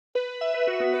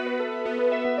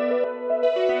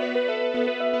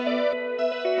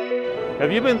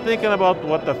Have you been thinking about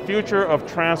what the future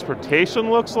of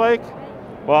transportation looks like?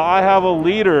 Well, I have a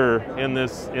leader in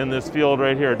this field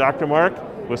right here, Dr. Mark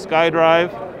with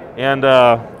SkyDrive, and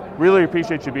really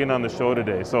appreciate you being on the show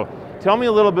today. So tell me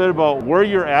a little bit about where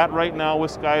you're at right now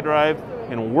with SkyDrive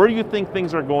and where you think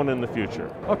things are going in the future.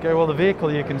 Okay, well the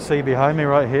vehicle you can see behind me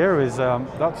right here is,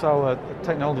 that's our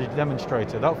technology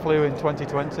demonstrator. That flew in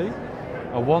 2020,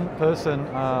 a one-person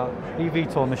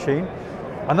eVTOL machine.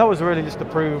 And that was really just to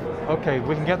prove, okay,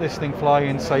 we can get this thing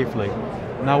flying safely.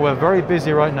 Now we're very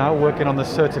busy right now working on the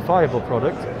certifiable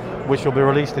product, which will be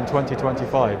released in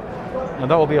 2025.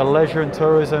 And that will be a leisure and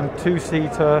tourism,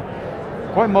 two-seater,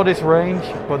 quite modest range,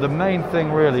 but the main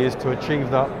thing really is to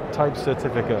achieve that type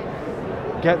certificate.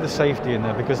 Get the safety in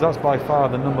there, because that's by far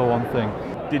the number one thing.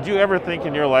 Did you ever think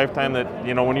in your lifetime that,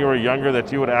 you know, when you were younger,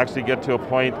 that you would actually get to a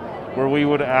point where we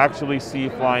would actually see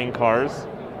flying cars?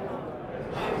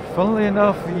 Funnily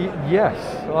enough, yes.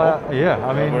 Yeah,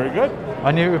 I mean, very good.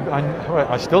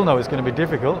 I still know it's going to be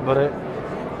difficult, but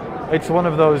it's one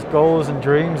of those goals and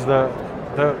dreams that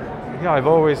yeah, I've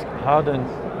always had,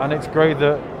 and it's great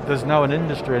that there's now an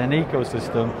industry and an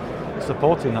ecosystem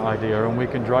supporting that idea, and we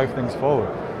can drive things forward.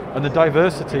 And the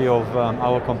diversity of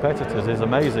our competitors is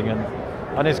amazing,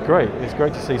 and it's great. It's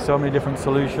great to see so many different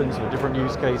solutions for different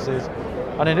use cases,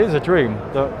 and it is a dream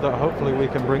that hopefully we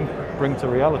can bring to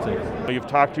reality. You've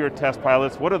talked to your test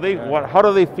pilots. How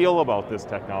do they feel about this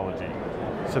technology?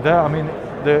 So I mean,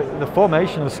 the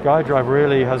formation of SkyDrive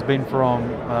really has been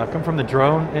come from the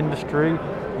drone industry,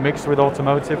 mixed with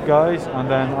automotive guys, and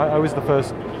then I was the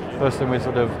first person with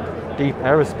sort of deep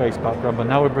aerospace background, but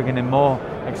now we're bringing in more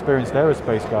experienced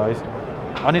aerospace guys,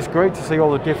 and it's great to see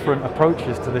all the different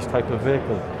approaches to this type of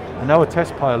vehicle. And our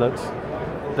test pilots,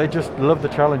 they just love the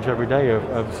challenge every day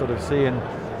of sort of seeing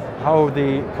how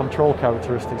the control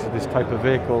characteristics of this type of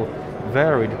vehicle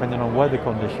vary depending on weather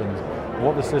conditions,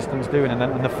 what the system's doing,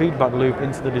 and the feedback loop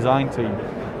into the design team,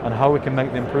 and how we can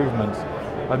make the improvements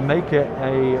and make it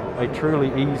a truly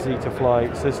easy to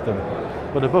fly system,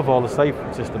 but above all a safe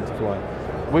system to fly,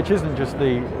 which isn't just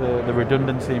the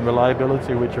redundancy and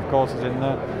reliability, which of course is in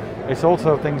there. It's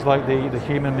also things like the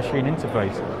human-machine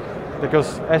interface,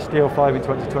 because SDO5 in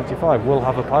 2025 will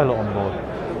have a pilot on board.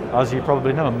 As you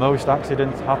probably know, most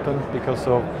accidents happen because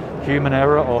of human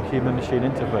error or human-machine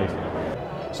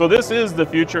interface. So this is the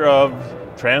future of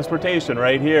transportation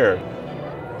right here.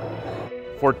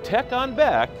 For Tech on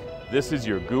Beck, this is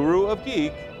your guru of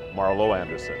geek, Marlo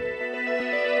Anderson.